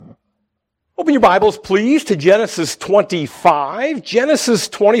Open your Bibles, please, to Genesis 25. Genesis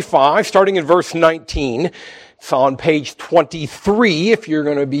 25, starting in verse 19. It's on page 23 if you're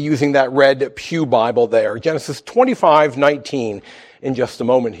going to be using that red pew Bible there. Genesis 25:19 in just a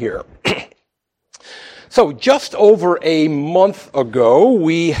moment here. So just over a month ago,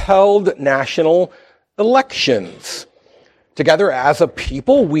 we held national elections. Together as a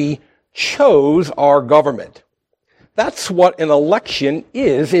people, we chose our government. That's what an election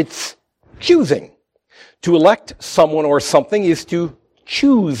is. It's choosing. To elect someone or something is to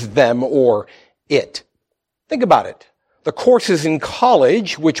choose them or it. Think about it. The courses in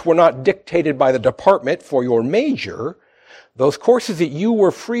college, which were not dictated by the department for your major, those courses that you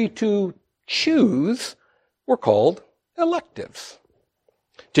were free to choose were called electives.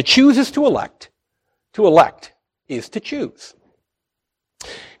 To choose is to elect. To elect is to choose.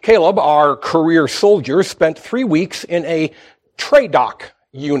 Caleb, our career soldier, spent 3 weeks in a TRADOC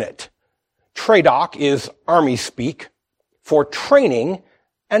unit. TRADOC is Army speak for training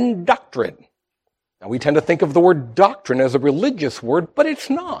and doctrine. Now, we tend to think of the word doctrine as a religious word, but it's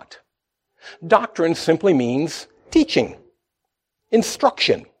not. Doctrine simply means teaching,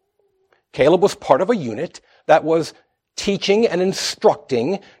 instruction. Caleb was part of a unit that was teaching and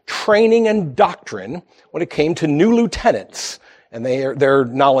instructing, training and doctrine when it came to new lieutenants and their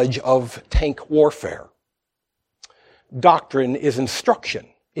knowledge of tank warfare. Doctrine is instruction.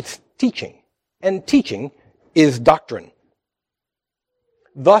 It's teaching. And teaching is doctrine.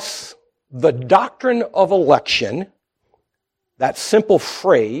 Thus, the doctrine of election, that simple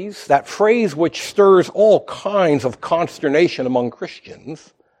phrase, that phrase which stirs all kinds of consternation among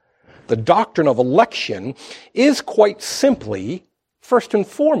Christians, the doctrine of election is quite simply, first and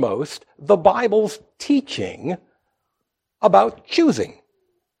foremost, the Bible's teaching about choosing.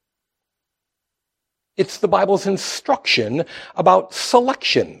 It's the Bible's instruction about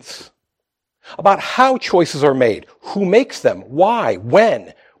selections, about how choices are made, who makes them, why,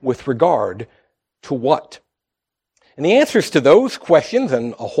 when, with regard to what. And the answers to those questions,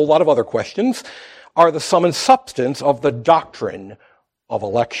 and a whole lot of other questions, are the sum and substance of the doctrine of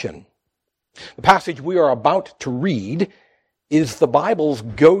election. The passage we are about to read is the Bible's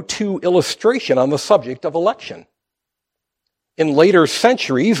go-to illustration on the subject of election. In later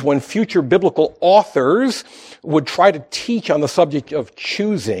centuries, when future biblical authors would try to teach on the subject of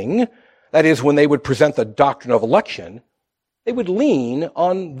choosing, that is, when they would present the doctrine of election, they would lean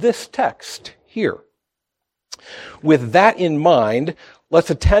on this text here. With that in mind, let's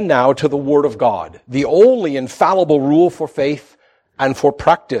attend now to the Word of God, the only infallible rule for faith and for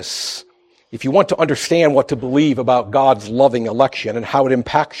practice. If you want to understand what to believe about God's loving election and how it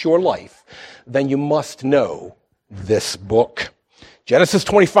impacts your life, then you must know this book. Genesis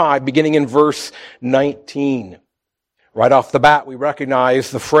 25, beginning in verse 19. Right off the bat, we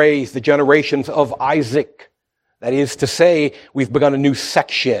recognize the phrase, the generations of Isaac. That is to say, we've begun a new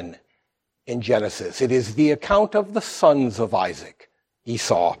section in Genesis. It is the account of the sons of Isaac,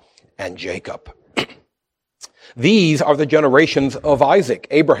 Esau and Jacob. These are the generations of Isaac,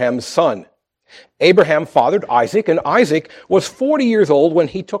 Abraham's son. Abraham fathered Isaac, and Isaac was 40 years old when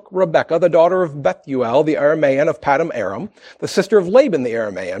he took Rebekah, the daughter of Bethuel, the Aramean of Paddan Aram, the sister of Laban, the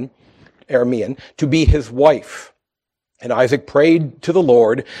Aramean, to be his wife. And Isaac prayed to the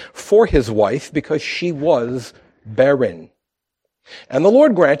Lord for his wife because she was barren. And the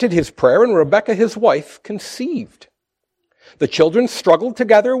Lord granted his prayer, and Rebekah, his wife, conceived. The children struggled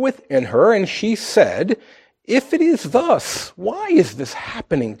together within her, and she said, "If it is thus, why is this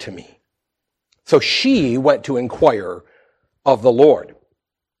happening to me?" So she went to inquire of the Lord.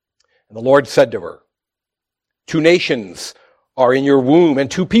 And the Lord said to her, "Two nations are in your womb, and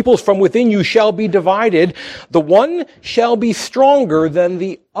two peoples from within you shall be divided. The one shall be stronger than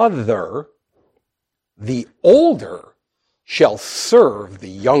the other. The older shall serve the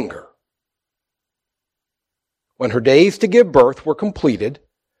younger." When her days to give birth were completed,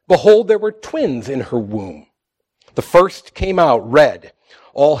 behold, there were twins in her womb. The first came out red,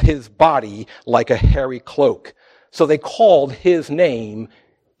 all his body like a hairy cloak. So they called his name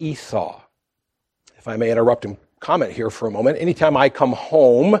Esau. If I may interrupt and comment here for a moment. Anytime I come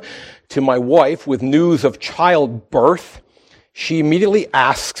home to my wife with news of childbirth, she immediately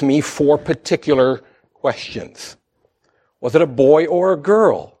asks me 4 particular questions. Was it a boy or a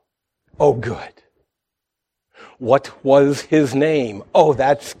girl? Oh, good. What was his name? Oh,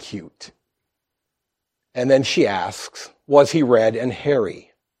 that's cute. And then she asks, was he red and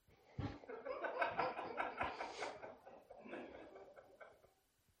hairy?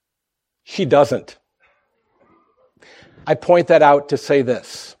 She doesn't. I point that out to say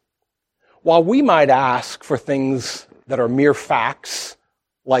this. While we might ask for things that are mere facts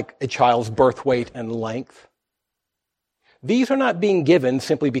like a child's birth weight and length. These are not being given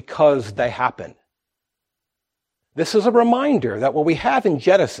simply because they happen. This is a reminder that what we have in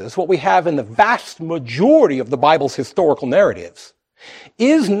Genesis, what we have in the vast majority of the Bible's historical narratives,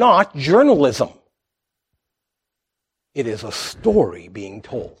 is not journalism. It is a story being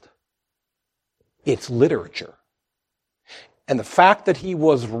told. It's literature. And the fact that he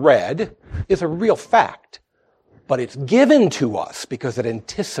was read is a real fact, but it's given to us because it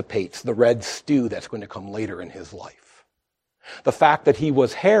anticipates the red stew that's going to come later in his life. The fact that he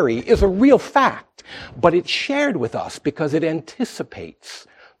was hairy is a real fact, but it's shared with us because it anticipates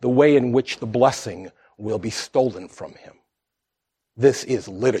the way in which the blessing will be stolen from him. This is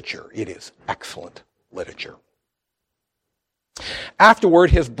literature. It is excellent literature. Afterward,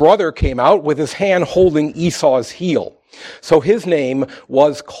 his brother came out with his hand holding Esau's heel. So his name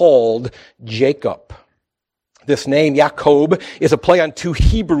was called Jacob. This name, Yaakov, is a play on two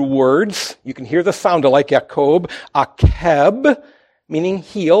Hebrew words. You can hear the sound alike Yaakov. Akeb, meaning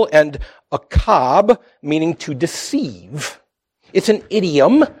heel, and akab, meaning to deceive. It's an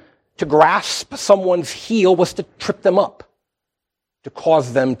idiom. To grasp someone's heel was to trip them up, to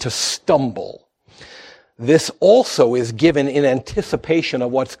cause them to stumble. This also is given in anticipation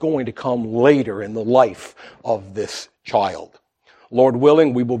of what's going to come later in the life of this child. Lord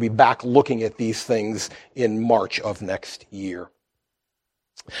willing, we will be back looking at these things in March of next year.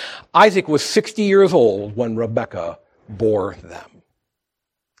 Isaac was 60 years old when Rebekah bore them.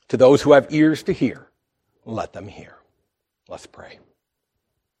 To those who have ears to hear, let them hear. Let's pray.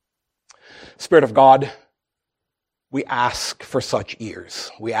 Spirit of God, we ask for such ears.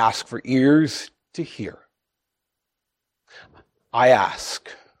 We ask for ears to hear. I ask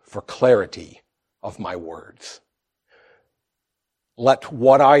for clarity of my words. Let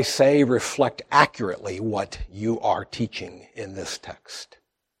what I say reflect accurately what you are teaching in this text.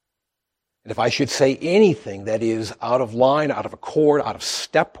 And if I should say anything that is out of line, out of accord, out of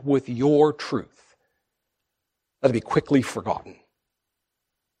step with your truth, let it be quickly forgotten,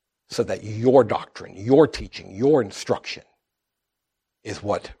 so that your doctrine, your teaching, your instruction is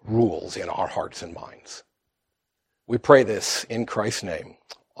what rules in our hearts and minds. We pray this in Christ's name.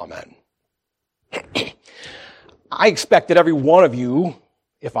 Amen. I expect that every one of you,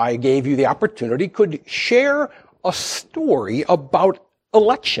 if I gave you the opportunity, could share a story about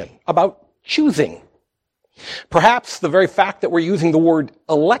election, about choosing. Perhaps the very fact that we're using the word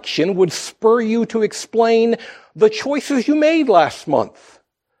election would spur you to explain the choices you made last month.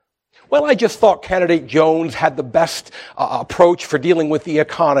 Well, I just thought candidate Jones had the best approach for dealing with the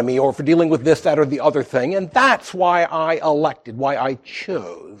economy or for dealing with this, that, or the other thing, and that's why I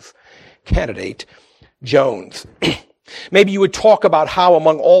chose candidate Jones. Maybe you would talk about how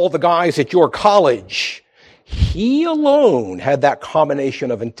among all the guys at your college, he alone had that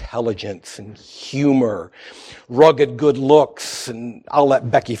combination of intelligence and humor, rugged good looks, and I'll let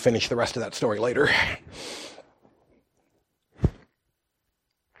Becky finish the rest of that story later.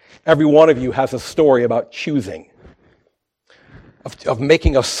 Every one of you has a story about choosing, of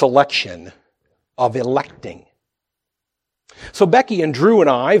making a selection, of electing. So Becky and Drew and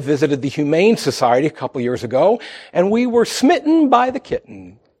I visited the Humane Society a couple years ago, and we were smitten by the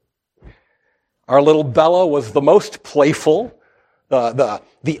kitten. Our little Bella was the most playful,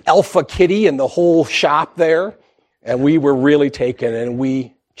 the alpha kitty in the whole shop there, and we were really taken, and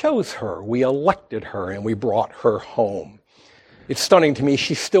we chose her, we elected her, and we brought her home. It's stunning to me,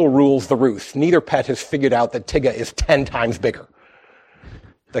 she still rules the roost. Neither pet has figured out that Tigga is 10 times bigger.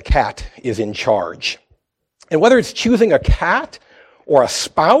 The cat is in charge. And whether it's choosing a cat or a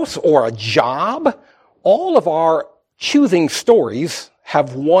spouse or a job, all of our choosing stories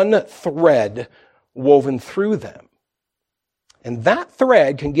have one thread woven through them. And that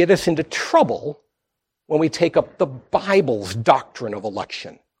thread can get us into trouble when we take up the Bible's doctrine of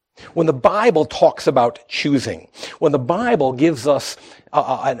election. When the Bible talks about choosing, when the Bible gives us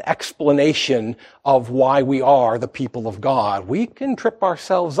an explanation of why we are the people of God, we can trip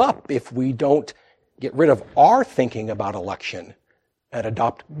ourselves up if we don't get rid of our thinking about election and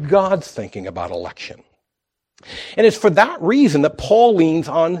adopt God's thinking about election. And it's for that reason that Paul leans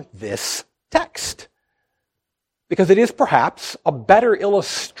on this text, because it is perhaps a better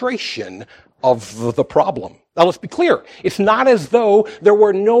illustration of the problem. Now let's be clear. It's not as though there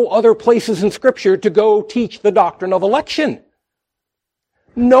were no other places in Scripture to go teach the doctrine of election.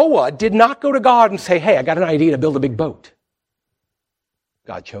 Noah did not go to God and say, hey, I got an idea to build a big boat.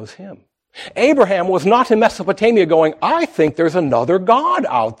 God chose him. Abraham was not in Mesopotamia going, I think there's another God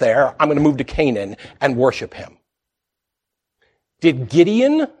out there. I'm going to move to Canaan and worship him. Did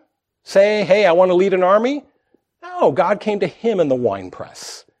Gideon say, hey, I want to lead an army? No, God came to him in the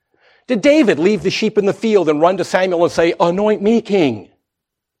winepress. Did David leave the sheep in the field and run to Samuel and say, anoint me king?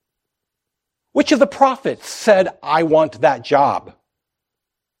 Which of the prophets said, I want that job?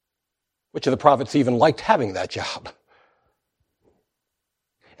 Which of the prophets even liked having that job?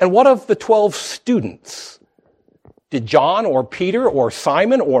 And what of the 12 students? Did John or Peter or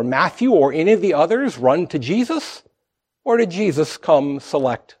Simon or Matthew or any of the others run to Jesus? Or did Jesus come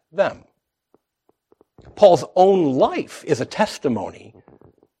select them? Paul's own life is a testimony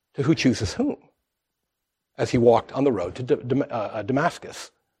to who chooses whom as he walked on the road to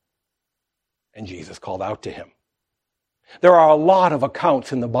Damascus. And Jesus called out to him. There are a lot of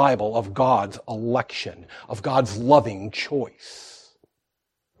accounts in the Bible of God's election, of God's loving choice.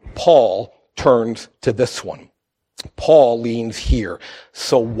 Paul turns to this one. Paul leans here.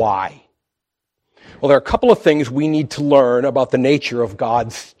 So why? Well, there are a couple of things we need to learn about the nature of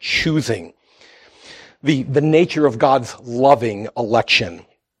God's choosing, the nature of God's loving election.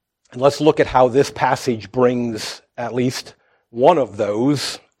 And let's look at how this passage brings at least one of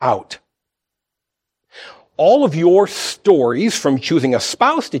those out. All of your stories, from choosing a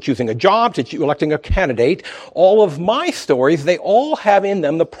spouse to choosing a job to electing a candidate, all of my stories, they all have in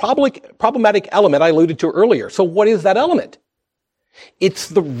them the problematic element I alluded to earlier. So what is that element? It's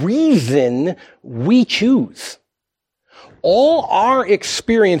the reason we choose. All our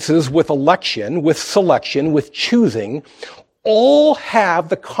experiences with election, with selection, with choosing, all have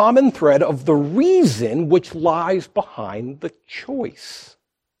the common thread of the reason which lies behind the choice.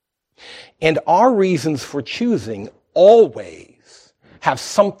 And our reasons for choosing always have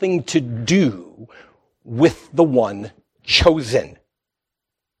something to do with the one chosen.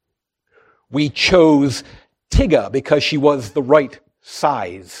 We chose Tigga because she was the right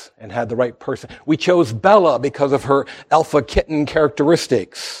size and had the right person. We chose Bella because of her alpha kitten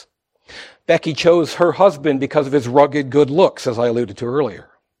characteristics. Becky chose her husband because of his rugged good looks, as I alluded to earlier.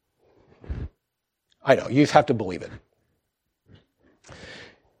 I know, you just have to believe it.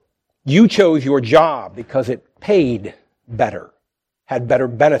 You chose your job because it paid better, had better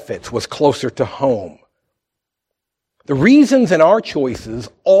benefits, was closer to home. The reasons in our choices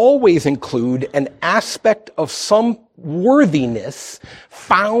always include an aspect of some worthiness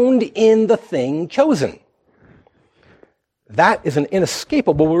found in the thing chosen. That is an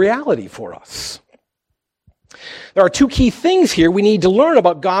inescapable reality for us. There are two key things here we need to learn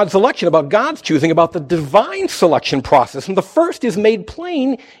about God's election, about God's choosing, about the divine selection process. And the first is made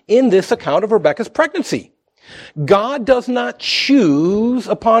plain in this account of Rebekah's pregnancy. God does not choose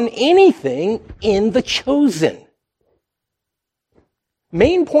upon anything in the chosen.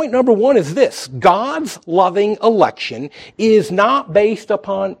 Main point number one is this: God's loving election is not based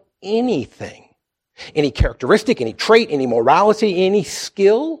upon anything. Any characteristic, any trait, any morality, any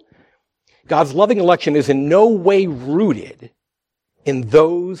skill. God's loving election is in no way rooted in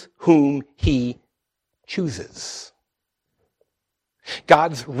those whom he chooses.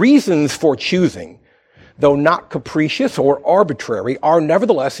 God's reasons for choosing, though not capricious or arbitrary, are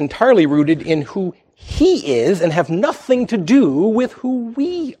nevertheless entirely rooted in who he is and have nothing to do with who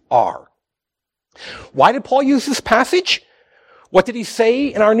we are. Why did Paul use this passage? What did he say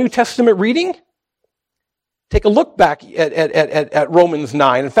in our New Testament reading? Take a look back at Romans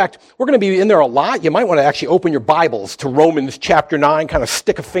 9. In fact, we're going to be in there a lot. You might want to actually open your Bibles to Romans chapter 9, kind of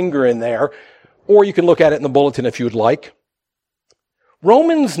stick a finger in there, or you can look at it in the bulletin if you'd like.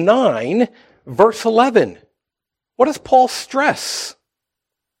 Romans 9, verse 11. What does Paul stress?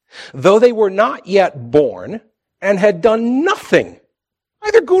 Though they were not yet born and had done nothing,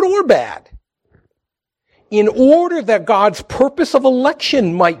 either good or bad, in order that God's purpose of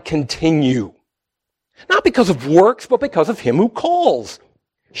election might continue. Not because of works, but because of him who calls.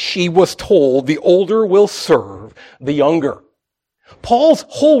 She was told the older will serve the younger. Paul's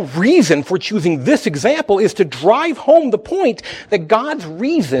whole reason for choosing this example is to drive home the point that God's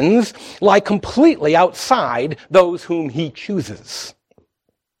reasons lie completely outside those whom he chooses.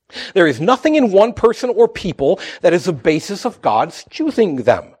 There is nothing in one person or people that is the basis of God's choosing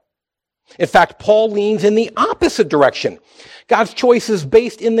them. In fact, Paul leans in the opposite direction. God's choice is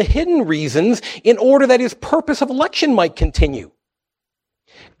based in the hidden reasons in order that his purpose of election might continue.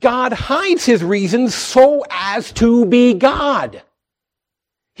 God hides his reasons so as to be God.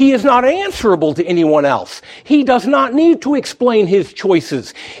 He is not answerable to anyone else. He does not need to explain his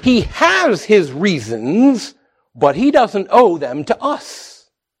choices. He has his reasons, but he doesn't owe them to us.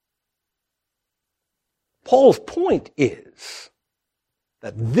 Paul's point is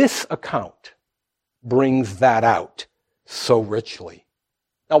that this account brings that out so richly.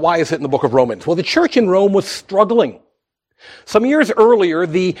 Now, why is it in the book of Romans? Well, the church in Rome was struggling. Some years earlier,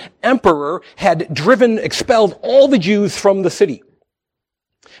 the emperor had expelled all the Jews from the city.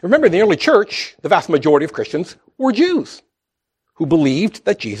 Remember, in the early church, the vast majority of Christians were Jews who believed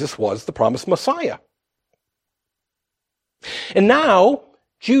that Jesus was the promised Messiah. And now,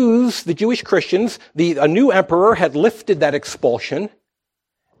 Jews, the Jewish Christians, a new emperor had lifted that expulsion,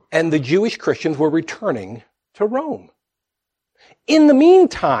 and the Jewish Christians were returning to Rome. In the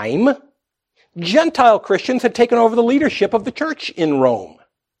meantime, Gentile Christians had taken over the leadership of the church in Rome.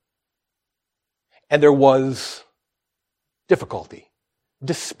 And there was difficulty,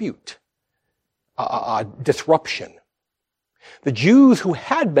 dispute, disruption. The Jews who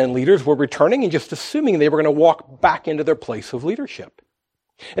had been leaders were returning and just assuming they were going to walk back into their place of leadership.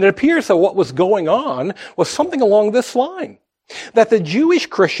 And it appears that what was going on was something along this line. That the Jewish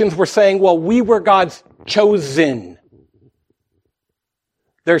Christians were saying, well, we were God's chosen.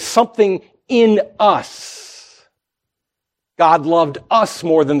 There's something in us. God loved us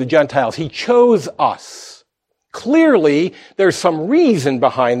more than the Gentiles. He chose us. Clearly, there's some reason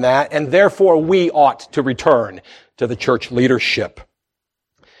behind that, and therefore we ought to return to the church leadership.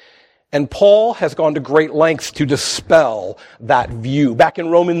 And Paul has gone to great lengths to dispel that view. Back in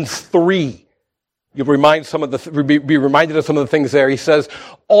Romans 3, you'll be reminded of some of the things there. He says,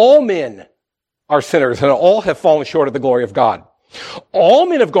 all men are sinners and all have fallen short of the glory of God. All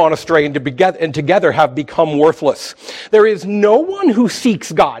men have gone astray and together have become worthless. There is no one who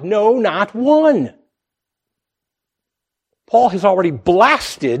seeks God. No, not one. Paul has already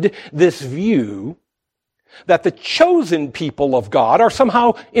blasted this view that the chosen people of God are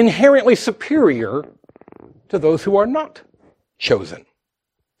somehow inherently superior to those who are not chosen.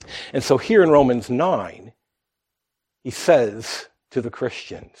 And so here in Romans 9, he says to the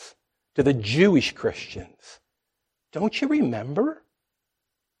Christians, to the Jewish Christians, don't you remember?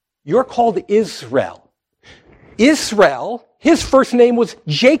 You're called Israel. Israel, his first name was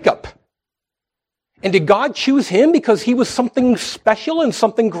Jacob. And did God choose him because he was something special and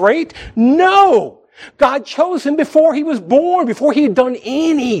something great? No! God chose him before he was born, before he had done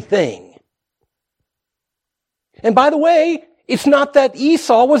anything. And by the way, it's not that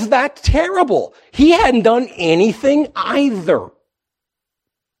Esau was that terrible. He hadn't done anything either.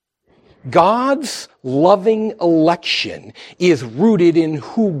 God's loving election is rooted in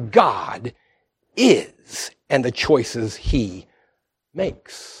who God is and the choices he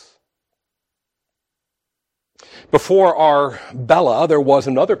makes. Before our Bella, there was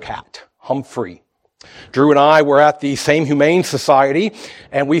another cat, Humphrey. Drew and I were at the same Humane Society,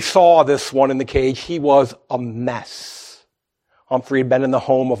 and we saw this one in the cage. He was a mess. Humphrey had been in the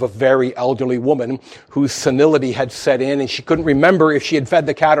home of a very elderly woman whose senility had set in, and she couldn't remember if she had fed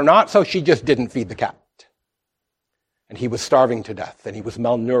the cat or not, so she just didn't feed the cat. And he was starving to death, and he was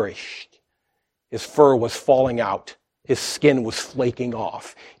malnourished. His fur was falling out. His skin was flaking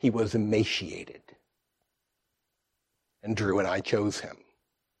off. He was emaciated. And Drew and I chose him.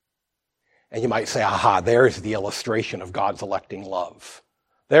 And you might say, aha, there's the illustration of God's electing love.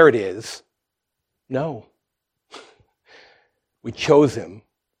 There it is. No. We chose him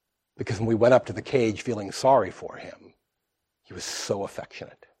because when we went up to the cage feeling sorry for him, he was so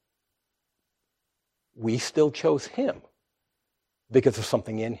affectionate. We still chose him because of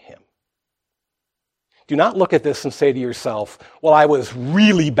something in him. Do not look at this and say to yourself, well, I was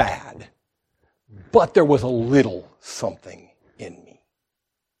really bad, but there was a little something in me.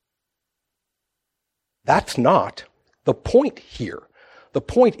 That's not the point here. The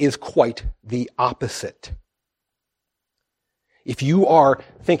point is quite the opposite. If you are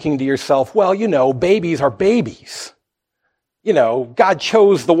thinking to yourself, well, babies are babies. God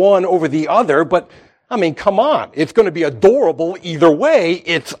chose the one over the other, but come on. It's going to be adorable either way.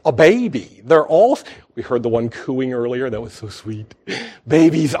 It's a baby. We heard the one cooing earlier. That was so sweet.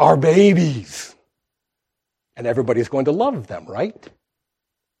 Babies are babies. And everybody's going to love them, right?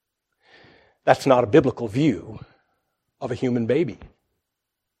 That's not a biblical view of a human baby.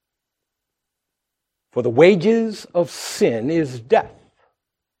 For the wages of sin is death.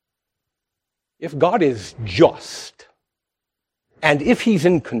 If God is just, and if he's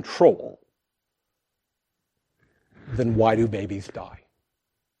in control, then why do babies die?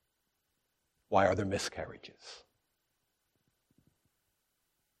 Why are there miscarriages?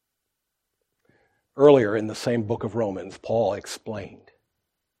 Earlier in the same book of Romans, Paul explained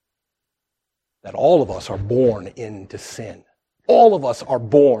that all of us are born into sin. All of us are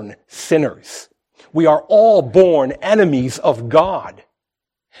born sinners. We are all born enemies of God.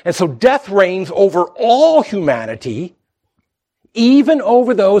 And so death reigns over all humanity, even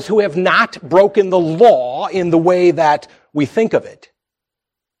over those who have not broken the law in the way that we think of it,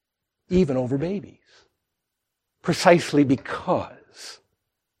 even over babies. precisely because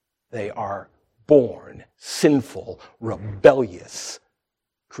they are born sinful, rebellious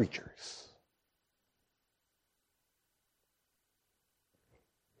creatures.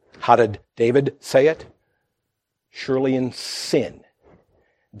 How did David say it? Surely in sin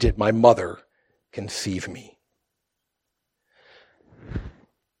did my mother conceive me.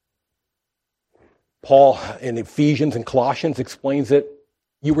 Paul in Ephesians and Colossians explains it.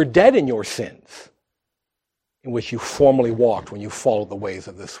 You were dead in your sins, in which you formerly walked when you followed the ways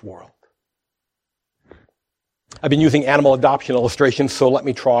of this world. I've been using animal adoption illustrations, so let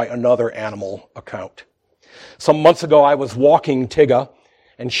me try another animal account. Some months ago, I was walking Tigga,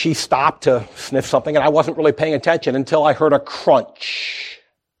 and she stopped to sniff something, and I wasn't really paying attention until I heard a crunch.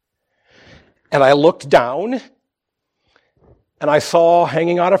 And I looked down, and I saw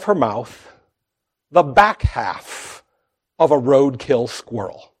hanging out of her mouth the back half of a roadkill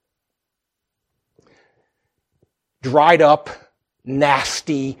squirrel. Dried up,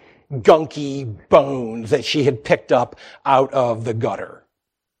 nasty, gunky bones that she had picked up out of the gutter.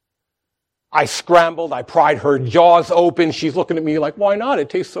 I scrambled, I pried her jaws open. She's looking at me like, why not? It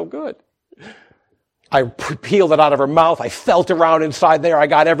tastes so good. I peeled it out of her mouth. I felt around inside there. I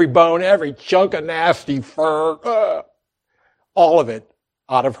got every bone, every chunk of nasty fur, all of it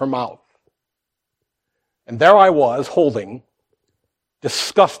out of her mouth. And there I was holding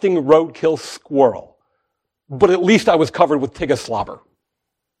disgusting roadkill squirrel. But at least I was covered with Tigga slobber.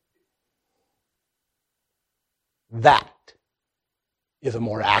 That is a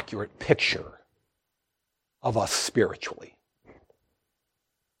more accurate picture of us spiritually.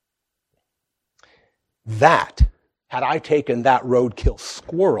 That, had I taken that roadkill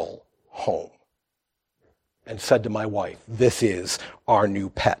squirrel home and said to my wife, this is our new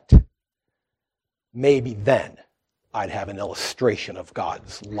pet, maybe then I'd have an illustration of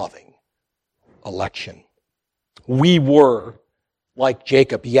God's loving election. We were, like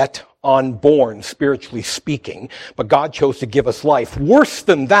Jacob, yet unborn, spiritually speaking, but God chose to give us life. Worse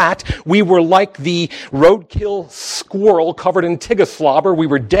than that, we were like the roadkill squirrel covered in Tigga slobber. We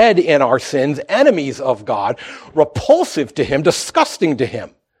were dead in our sins, enemies of God, repulsive to Him, disgusting to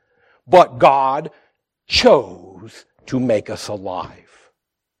Him. But God chose to make us alive.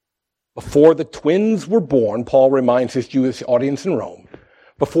 Before the twins were born, Paul reminds his Jewish audience in Rome,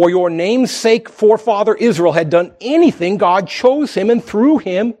 before your namesake forefather Israel had done anything, God chose him, and through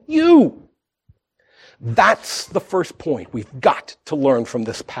him, you. That's the first point we've got to learn from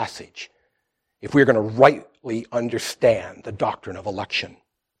this passage if we're going to rightly understand the doctrine of election.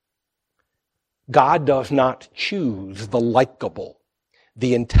 God does not choose the likable,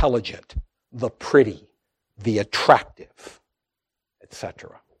 the intelligent, the pretty, the attractive,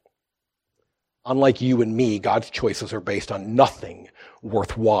 etc. Unlike you and me, God's choices are based on nothing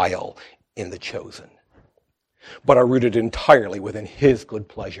worthwhile in the chosen, but are rooted entirely within His good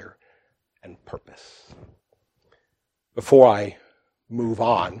pleasure and purpose. Before I move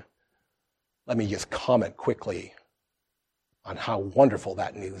on, let me just comment quickly on how wonderful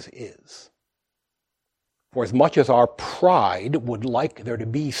that news is. For as much as our pride would like there to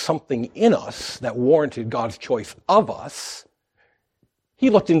be something in us that warranted God's choice of us, He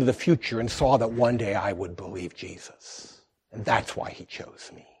looked into the future and saw that one day I would believe Jesus. And that's why He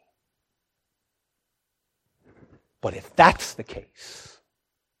chose me. But if that's the case,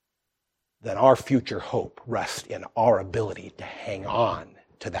 then our future hope rests in our ability to hang on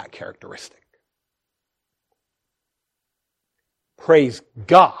to that characteristic. Praise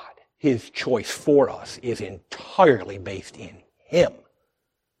God, His choice for us is entirely based in Him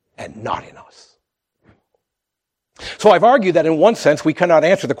and not in us. So I've argued that in one sense we cannot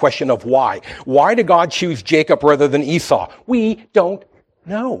answer the question of why. Why did God choose Jacob rather than Esau? We don't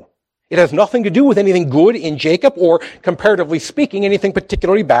know. It has nothing to do with anything good in Jacob or, comparatively speaking, anything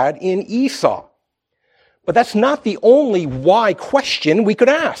particularly bad in Esau. But that's not the only why question we could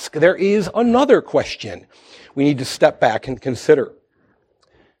ask. There is another question we need to step back and consider.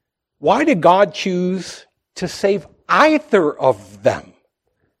 Why did God choose to save either of them?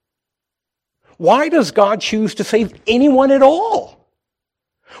 Why does God choose to save anyone at all?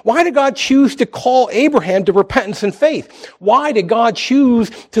 Why did God choose to call Abraham to repentance and faith? Why did God choose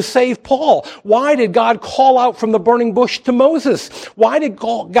to save Paul? Why did God call out from the burning bush to Moses? Why did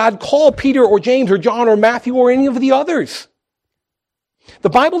God call Peter or James or John or Matthew or any of the others? The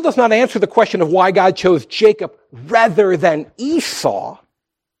Bible does not answer the question of why God chose Jacob rather than Esau.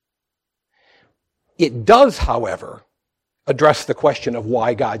 It does, however, address the question of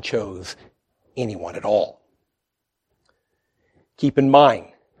why God chose anyone at all. Keep in mind,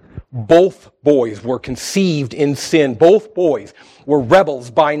 Both boys were conceived in sin. Both boys were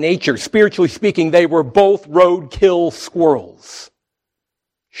rebels by nature. Spiritually speaking, they were both roadkill squirrels,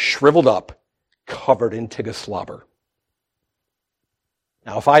 shriveled up, covered in Tigger slobber.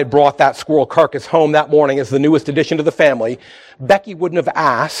 Now, if I had brought that squirrel carcass home that morning as the newest addition to the family, Becky wouldn't have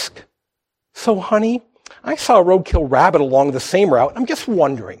asked, "So, honey, I saw a roadkill rabbit along the same route. I'm just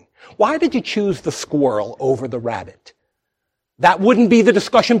wondering, why did you choose the squirrel over the rabbit?" That wouldn't be the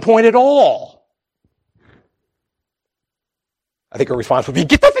discussion point at all. I think her response would be,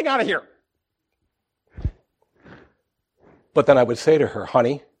 "Get that thing out of here." But then I would say to her,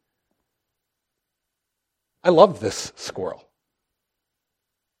 "Honey, I love this squirrel.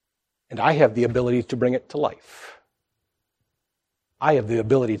 And I have the ability to bring it to life. I have the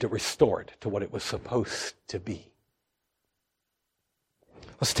ability to restore it to what it was supposed to be."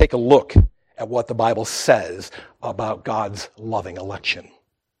 Let's take a look at what the Bible says about God's loving election.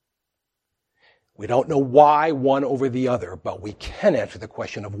 We don't know why one over the other, but we can answer the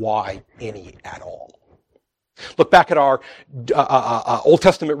question of why any at all. Look back at our Old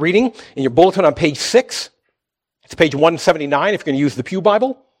Testament reading in your bulletin on page 6. It's page 179 if you're going to use the Pew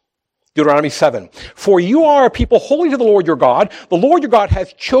Bible. Deuteronomy 7. "For you are a people holy to the Lord your God. The Lord your God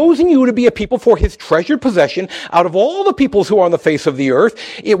has chosen you to be a people for his treasured possession out of all the peoples who are on the face of the earth.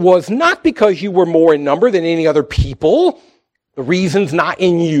 It was not because you were more in number than any other people. The reason's not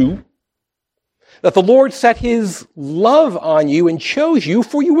in you. That the Lord set his love on you and chose you,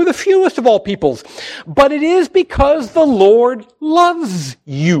 for you were the fewest of all peoples. But it is because the Lord loves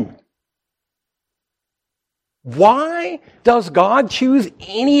you." Why does God choose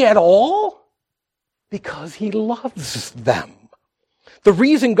any at all? Because he loves them. The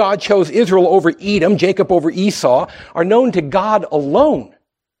reason God chose Israel over Edom, Jacob over Esau, are known to God alone.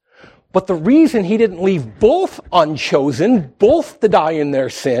 But the reason he didn't leave both unchosen, both to die in their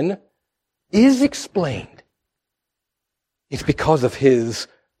sin, is explained. It's because of his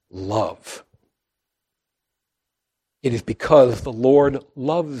love. It is because the Lord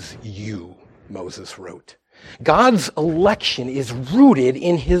loves you, Moses wrote. God's election is rooted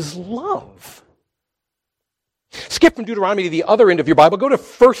in his love. Skip from Deuteronomy to the other end of your Bible. Go to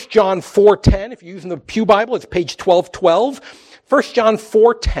 1 John 4:10. If you're using the Pew Bible, it's page 1212. 1 John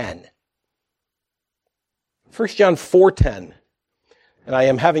 4:10. 1 John 4:10. And I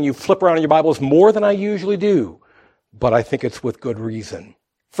am having you flip around in your Bibles more than I usually do, but I think it's with good reason.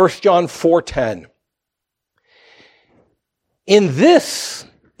 1 John 4:10. "In this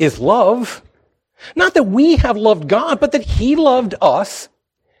is love, not that we have loved God, but that he loved us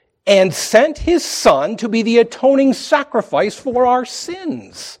and sent his Son to be the atoning sacrifice for our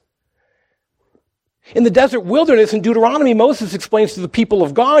sins." In the desert wilderness in Deuteronomy, Moses explains to the people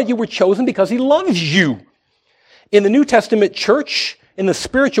of God, you were chosen because he loves you. In the New Testament church, in the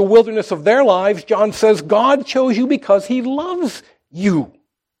spiritual wilderness of their lives, John says, God chose you because he loves you.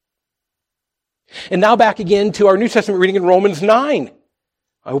 And now back again to our New Testament reading in Romans 9.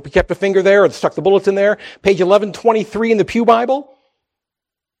 I hope you kept a finger there or stuck the bullets in there. Page 1123 in the Pew Bible.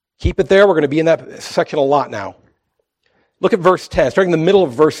 Keep it there. We're going to be in that section a lot now. Look at verse 10, starting in the middle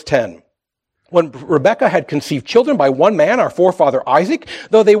of verse 10. When Rebekah had conceived children by one man, our forefather Isaac,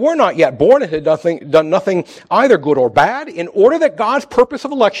 though they were not yet born and had done nothing either good or bad, in order that God's purpose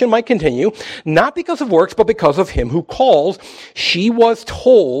of election might continue, not because of works, but because of him who calls, she was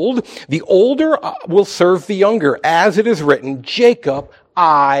told, the older will serve the younger, as it is written, Jacob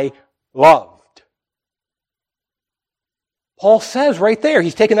I loved. Paul says right there,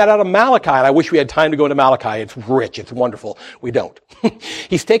 he's taken that out of Malachi, and I wish we had time to go into Malachi. It's rich, it's wonderful. We don't.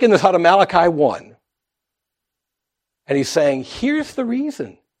 He's taken this out of Malachi 1. And he's saying, here's the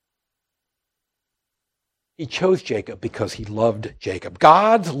reason. He chose Jacob because he loved Jacob.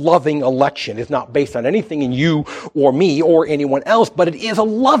 God's loving election is not based on anything in you or me or anyone else, but it is a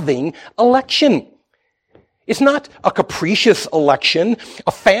loving election. It's not a capricious election,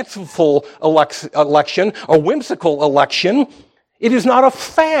 a fanciful election, a whimsical election. It is not a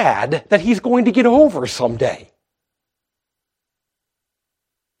fad that he's going to get over someday.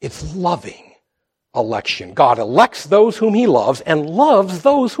 It's loving election. God elects those whom he loves and loves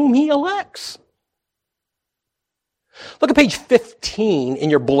those whom he elects. Look at page 15 in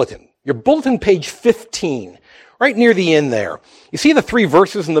your bulletin. Your bulletin, page 15, right near the end there. You see the 3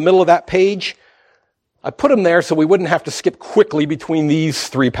 verses in the middle of that page? I put them there so we wouldn't have to skip quickly between these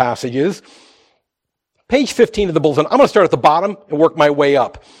 3 passages. Page 15 of the bulletin. I'm going to start at the bottom and work my way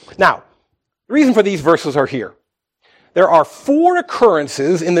up. Now, the reason for these verses are here. There are 4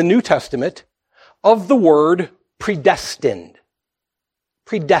 occurrences in the New Testament of the word predestined.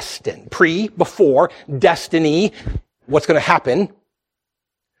 Predestined. Pre, before, destiny, what's going to happen.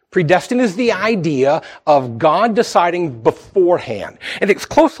 Predestined is the idea of God deciding beforehand. And it's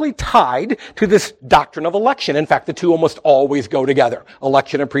closely tied to this doctrine of election. In fact, the two almost always go together.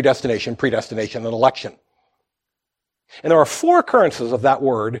 Election and predestination, predestination and election. And there are 4 occurrences of that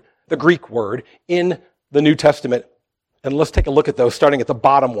word, the Greek word, in the New Testament. And let's take a look at those, starting at the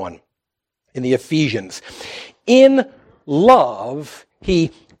bottom one in the Ephesians. In love,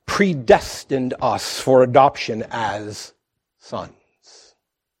 he predestined us for adoption as sons.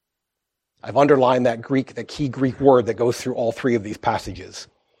 I've underlined that key Greek word that goes through all 3 of these passages.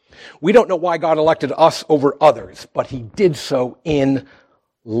 We don't know why God elected us over others, but he did so in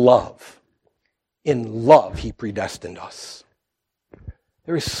love. In love, he predestined us.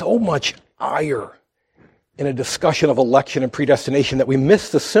 There is so much ire in a discussion of election and predestination that we miss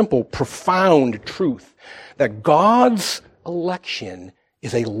the simple, profound truth that God's election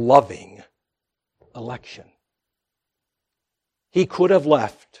is a loving election. He could have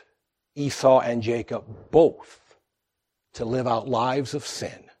left Esau and Jacob both to live out lives of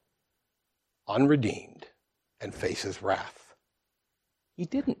sin, unredeemed, and face his wrath. He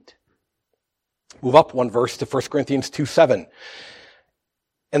didn't. Move up one verse to 1 Corinthians 2:7.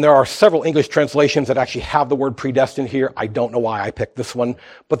 And there are several English translations that actually have the word predestined here. I don't know why I picked this one,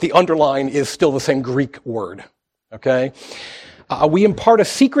 but the underline is still the same Greek word. Okay? We impart a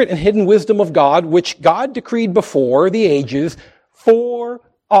secret and hidden wisdom of God, which God decreed before the ages for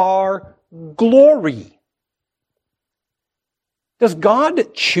our glory. Does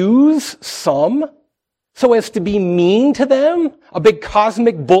God choose some so as to be mean to them? A big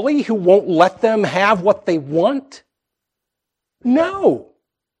cosmic bully who won't let them have what they want? No.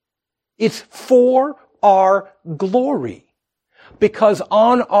 It's for our glory. Because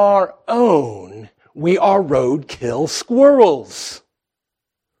on our own, we are roadkill squirrels.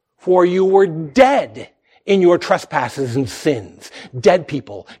 For you were dead in your trespasses and sins. Dead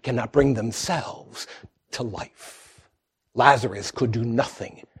people cannot bring themselves to life. Lazarus could do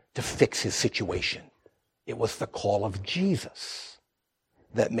nothing to fix his situation. It was the call of Jesus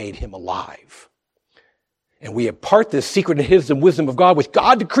that made him alive. And we impart this secret and hidden wisdom of God, which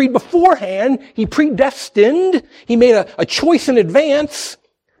God decreed beforehand. He predestined. He made a choice in advance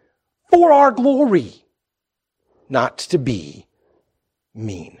for our glory, not to be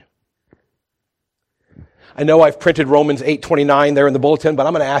mean. I know I've printed Romans 8:29 there in the bulletin, but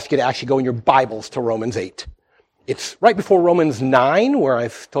I'm going to ask you to actually go in your Bibles to Romans 8. It's right before Romans 9, where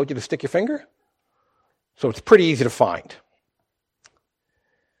I've told you to stick your finger. So it's pretty easy to find.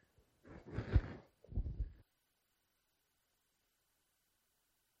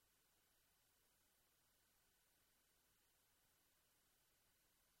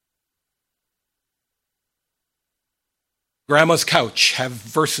 Grandma's couch have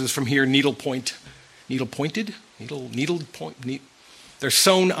verses from here needle pointed. They're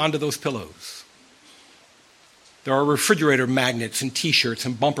sewn onto those pillows. There are refrigerator magnets and t-shirts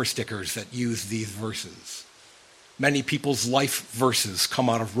and bumper stickers that use these verses. Many people's life verses come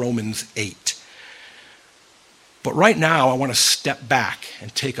out of Romans 8. But right now, I want to step back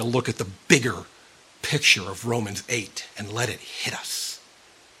and take a look at the bigger picture of Romans 8 and let it hit us.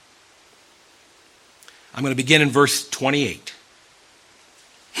 I'm going to begin in verse 28.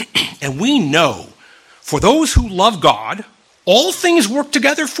 And we know, for those who love God, all things work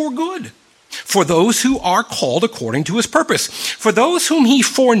together for good. For those who are called according to his purpose. For those whom he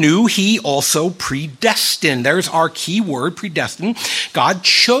foreknew, he also predestined. There's our key word, predestined. God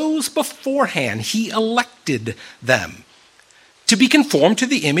chose beforehand. He elected them to be conformed to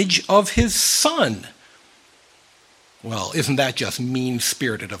the image of his Son. Well, isn't that just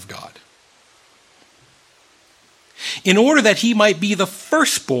mean-spirited of God? In order that he might be the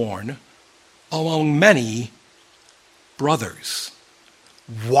firstborn among many brothers.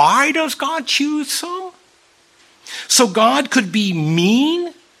 Why does God choose some? So God could be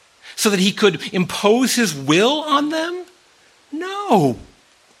mean? So that he could impose his will on them? No.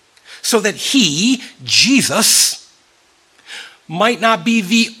 So that he, Jesus, might not be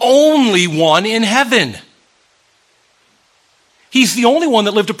the only one in heaven. He's the only one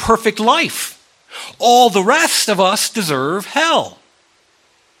that lived a perfect life. All the rest of us deserve hell.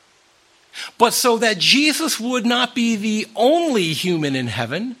 But so that Jesus would not be the only human in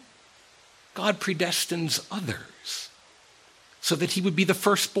heaven, God predestines others so that he would be the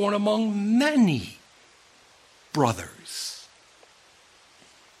firstborn among many brothers.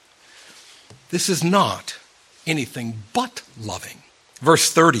 This is not anything but loving. Verse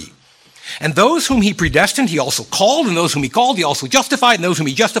 30. And those whom he predestined, he also called, and those whom he called, he also justified, and those whom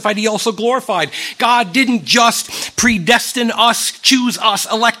he justified, he also glorified. God didn't just predestine us, choose us,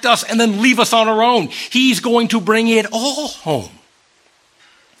 elect us, and then leave us on our own. He's going to bring it all home.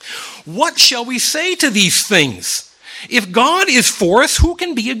 What shall we say to these things? If God is for us, who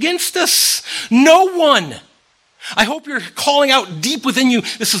can be against us? No one. I hope you're calling out deep within you.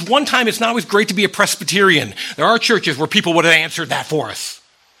 This is one time it's not always great to be a Presbyterian. There are churches where people would have answered that for us.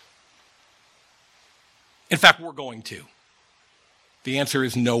 In fact, we're going to. The answer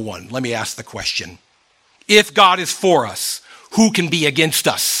is no one. Let me ask the question. If God is for us, who can be against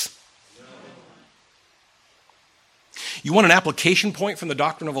us? No. You want an application point from the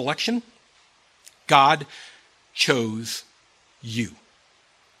doctrine of election? God chose you.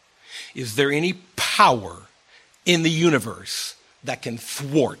 Is there any power in the universe that can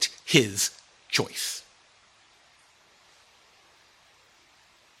thwart his choice?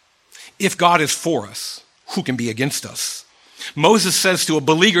 If God is for us, who can be against us? Moses says to a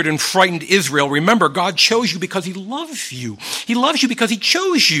beleaguered and frightened Israel, remember, God chose you because he loves you. He loves you because he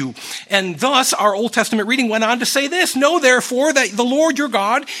chose you. And thus, our Old Testament reading went on to say this, know therefore that the Lord your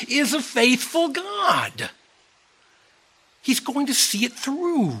God is a faithful God. He's going to see it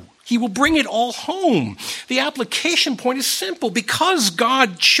through. He will bring it all home. The application point is simple. Because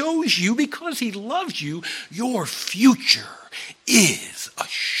God chose you, because he loves you, your future is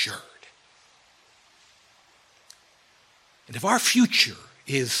assured. And if our future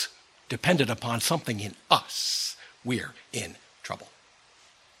is dependent upon something in us, we're in trouble.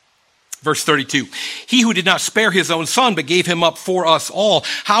 Verse 32, he who did not spare his own son, but gave him up for us all,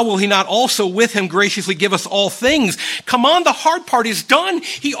 how will he not also with him graciously give us all things? Come on, the hard part is done.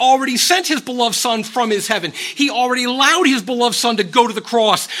 He already sent his beloved son from his heaven. He already allowed his beloved son to go to the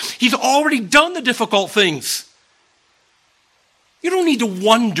cross. He's already done the difficult things. You don't need to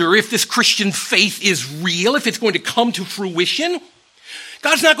wonder if this Christian faith is real, if it's going to come to fruition.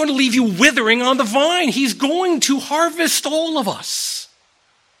 God's not going to leave you withering on the vine. He's going to harvest all of us.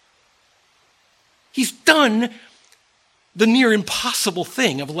 He's done the near impossible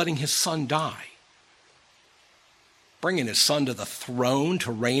thing of letting his son die. Bringing his son to the throne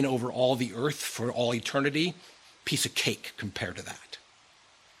to reign over all the earth for all eternity, piece of cake compared to that.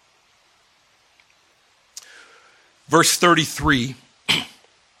 Verse 33,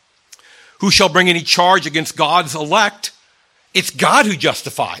 who shall bring any charge against God's elect? It's God who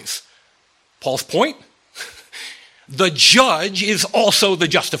justifies. Paul's point, the judge is also the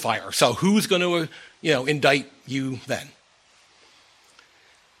justifier. So who's going to, indict you then?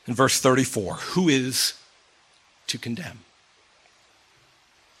 In verse 34, who is to condemn?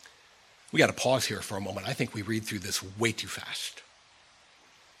 We got to pause here for a moment. I think we read through this way too fast.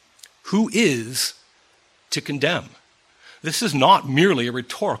 Who is to condemn? This is not merely a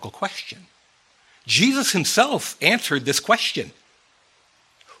rhetorical question. Jesus himself answered this question.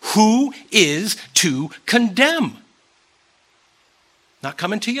 Who is to condemn? Not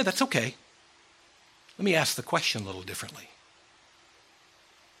coming to you? That's okay. Let me ask the question a little differently.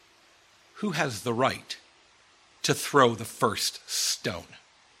 Who has the right to throw the first stone?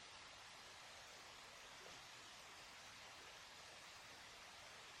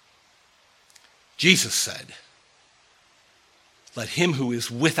 Jesus said, let him who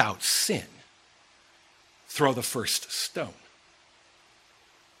is without sin throw the first stone.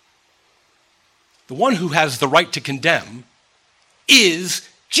 The one who has the right to condemn is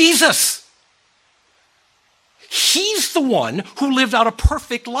Jesus. He's the one who lived out a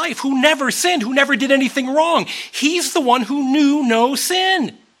perfect life, who never sinned, who never did anything wrong. He's the one who knew no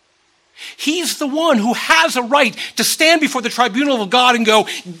sin. He's the one who has a right to stand before the tribunal of God and go,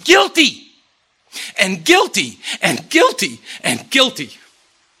 guilty, and guilty, and guilty, and guilty.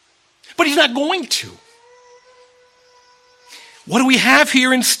 But he's not going to. What do we have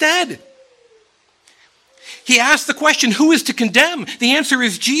here instead? He asked the question, who is to condemn? The answer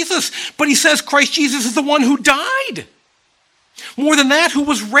is Jesus. But he says Christ Jesus is the one who died. More than that, who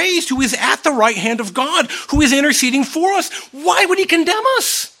was raised, who is at the right hand of God, who is interceding for us. Why would he condemn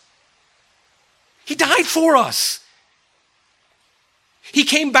us? He died for us. He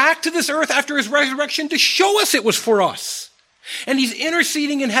came back to this earth after his resurrection to show us it was for us. And he's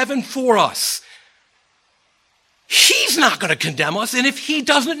interceding in heaven for us. He's not going to condemn us, and if he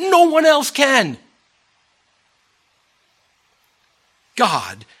doesn't, no one else can.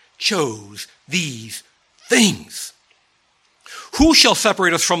 God chose these things. Who shall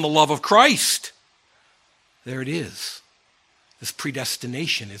separate us from the love of Christ? There it is. This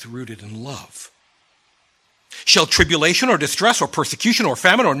predestination is rooted in love. Shall tribulation or distress or persecution or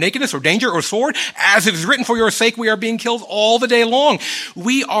famine or nakedness or danger or sword? As it is written, for your sake we are being killed all the day long.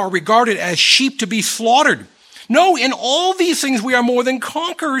 We are regarded as sheep to be slaughtered. No, in all these things we are more than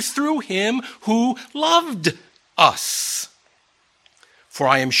conquerors through him who loved us. For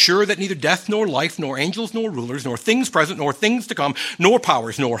I am sure that neither death nor life, nor angels nor rulers, nor things present, nor things to come, nor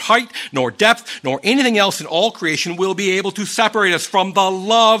powers, nor height, nor depth, nor anything else in all creation will be able to separate us from the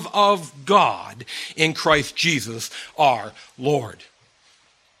love of God in Christ Jesus our Lord.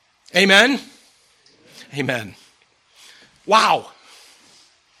 Amen? Amen. Wow.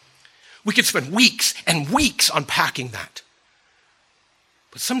 We could spend weeks and weeks unpacking that.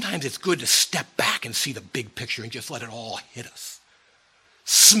 But sometimes it's good to step back and see the big picture and just let it all hit us.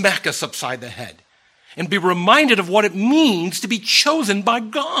 Smack us upside the head and be reminded of what it means to be chosen by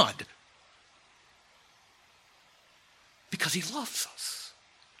God. Because he loves us.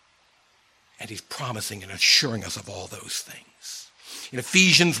 And he's promising and assuring us of all those things. In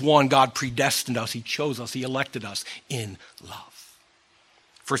Ephesians 1, God predestined us. He chose us. He elected us in love.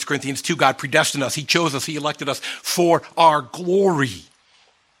 1 Corinthians 2, God predestined us. He chose us. He elected us for our glory.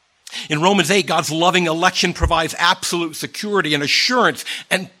 In Romans 8, God's loving election provides absolute security and assurance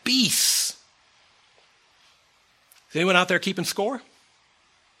and peace. Is anyone out there keeping score?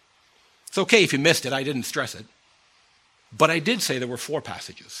 It's okay if you missed it. I didn't stress it. But I did say there were 4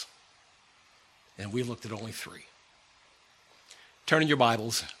 passages. And we looked at only 3. Turn in your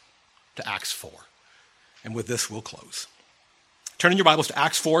Bibles to Acts 4. And with this, we'll close. Turn in your Bibles to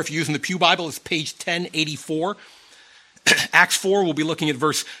Acts 4. If you're using the Pew Bible, it's page 1084. Acts 4, we'll be looking at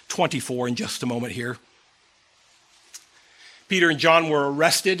verse 24 in just a moment here. Peter and John were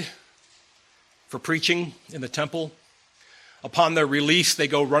arrested for preaching in the temple. Upon their release, they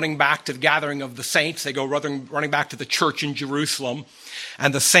go running back to the gathering of the saints. They go running back to the church in Jerusalem.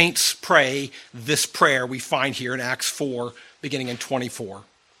 And the saints pray this prayer we find here in Acts 4, beginning in 24.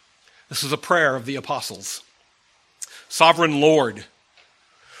 This is a prayer of the apostles. Sovereign Lord,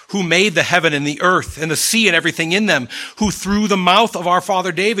 who made the heaven and the earth and the sea and everything in them, who through the mouth of our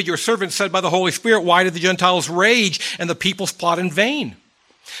father David, your servant, said by the Holy Spirit, why did the Gentiles rage and the peoples plot in vain?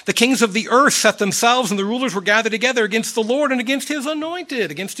 The kings of the earth set themselves and the rulers were gathered together against the Lord and against his anointed,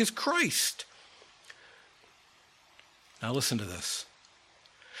 against his Christ. Now listen to this.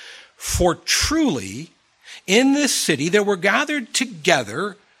 For truly in this city there were gathered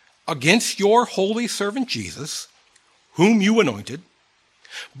together against your holy servant Jesus, whom you anointed,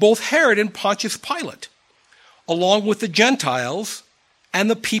 both Herod and Pontius Pilate, along with the Gentiles and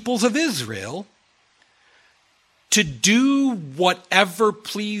the peoples of Israel, to do whatever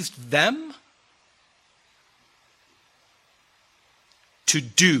pleased them? To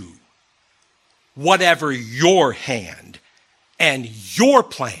do whatever your hand and your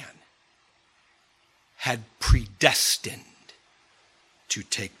plan had predestined to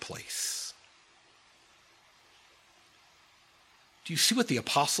take place. Do you see what the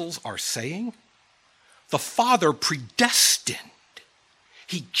apostles are saying? The Father predestined.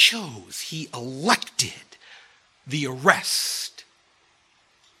 He chose, he elected the arrest,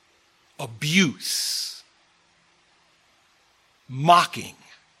 abuse, mocking,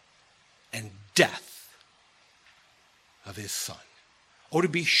 and death of his Son. Oh, to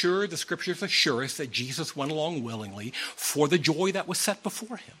be sure, the scriptures assure us that Jesus went along willingly for the joy that was set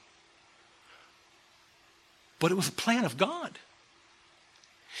before him. But it was a plan of God.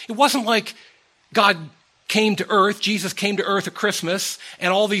 It wasn't like God came to earth, Jesus came to earth at Christmas,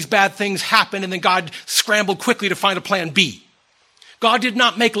 and all these bad things happened, and then God scrambled quickly to find a plan B. God did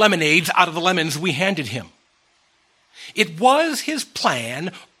not make lemonades out of the lemons we handed him. It was his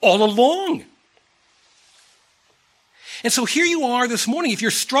plan all along. And so here you are this morning, if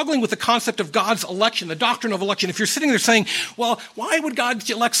you're struggling with the concept of God's election, the doctrine of election, if you're sitting there saying, well, why would God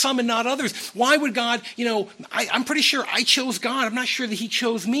elect some and not others? Why would God, I'm pretty sure I chose God. I'm not sure that he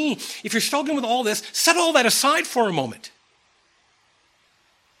chose me. If you're struggling with all this, set all that aside for a moment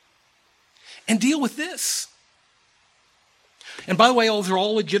and deal with this. And by the way, those are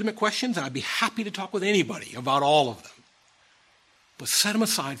all legitimate questions, and I'd be happy to talk with anybody about all of them. But set them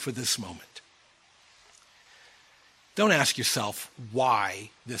aside for this moment. Don't ask yourself why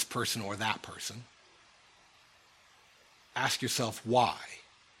this person or that person. Ask yourself why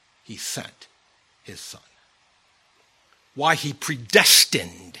he sent his Son. Why he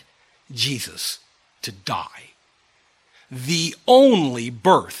predestined Jesus to die. The only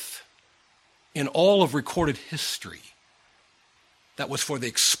birth in all of recorded history that was for the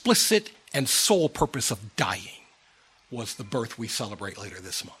explicit and sole purpose of dying was the birth we celebrate later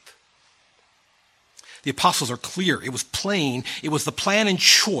this month. The apostles are clear. It was plain. It was the plan and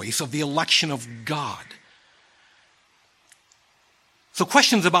choice of the election of God. So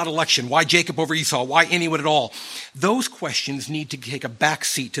questions about election, why Jacob over Esau, why anyone at all, those questions need to take a back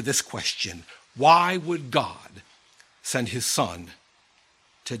seat to this question. Why would God send his Son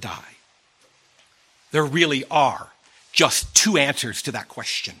to die? There really are just two answers to that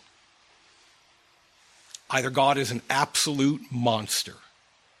question. Either God is an absolute monster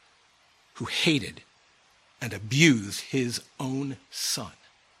who hated and abused his own son,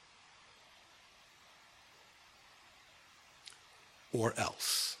 or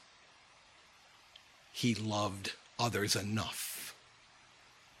else he loved others enough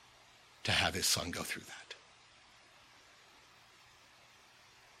to have his son go through that.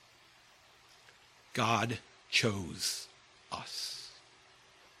 God chose us,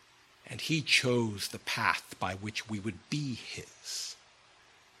 and he chose the path by which we would be his.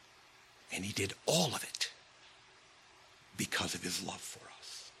 And he did all of it because of his love for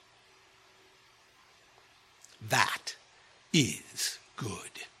us. That is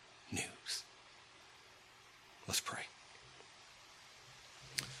good news. Let's pray.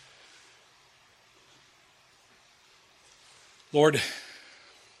 Lord,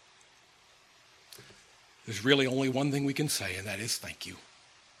 there's really only one thing we can say, and that is thank you.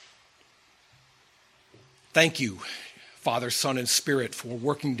 Thank you, Father, Son, and Spirit, for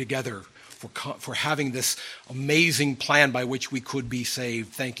working together, for having this amazing plan by which we could be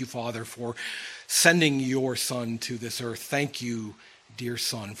saved. Thank you, Father, for sending your Son to this earth. Thank you, dear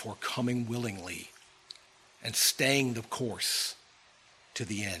Son, for coming willingly and staying the course to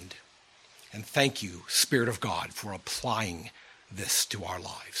the end. And thank you, Spirit of God, for applying this to our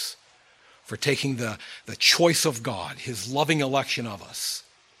lives, for taking the choice of God, his loving election of us,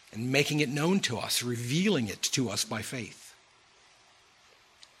 and making it known to us, revealing it to us by faith.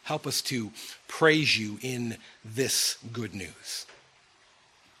 Help us to praise you in this good news.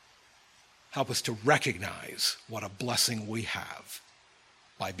 Help us to recognize what a blessing we have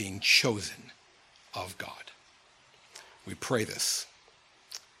by being chosen of God. We pray this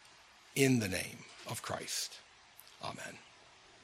in the name of Christ. Amen.